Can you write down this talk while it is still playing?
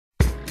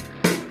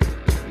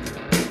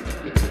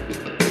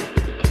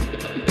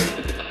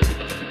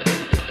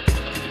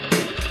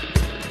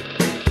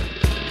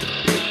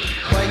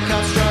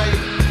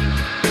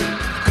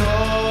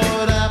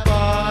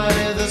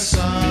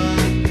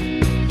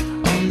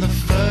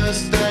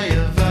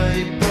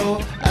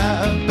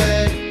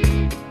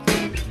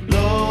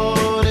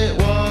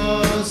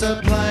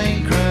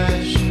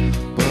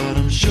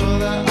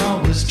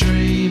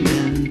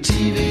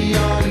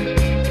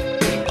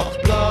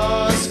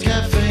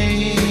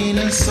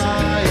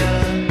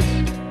science,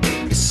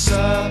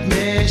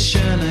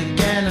 submission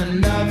again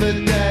another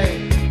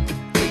day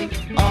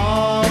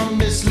on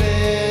this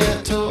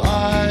little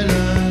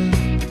island.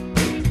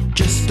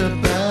 Just a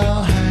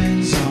bell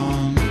hangs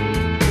on.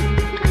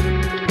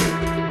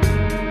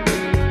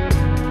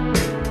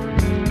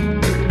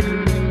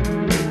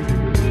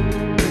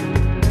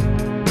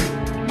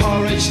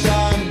 Porridge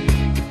done,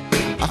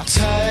 I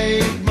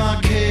take my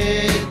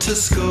kid to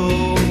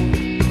school.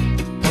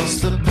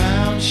 Past the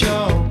pound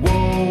shop,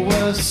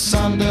 Woolworths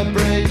under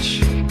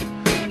bridge,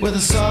 where the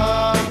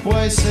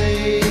subway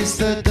sees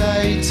the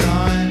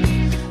daytime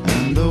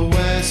and the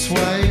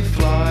westway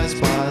flies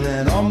by.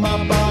 Then on my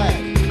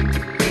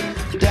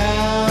bike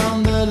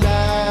down the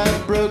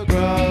Ladbroke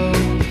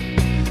Road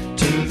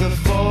to the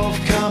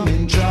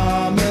forthcoming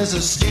dramas,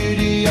 a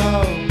studio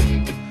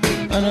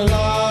and a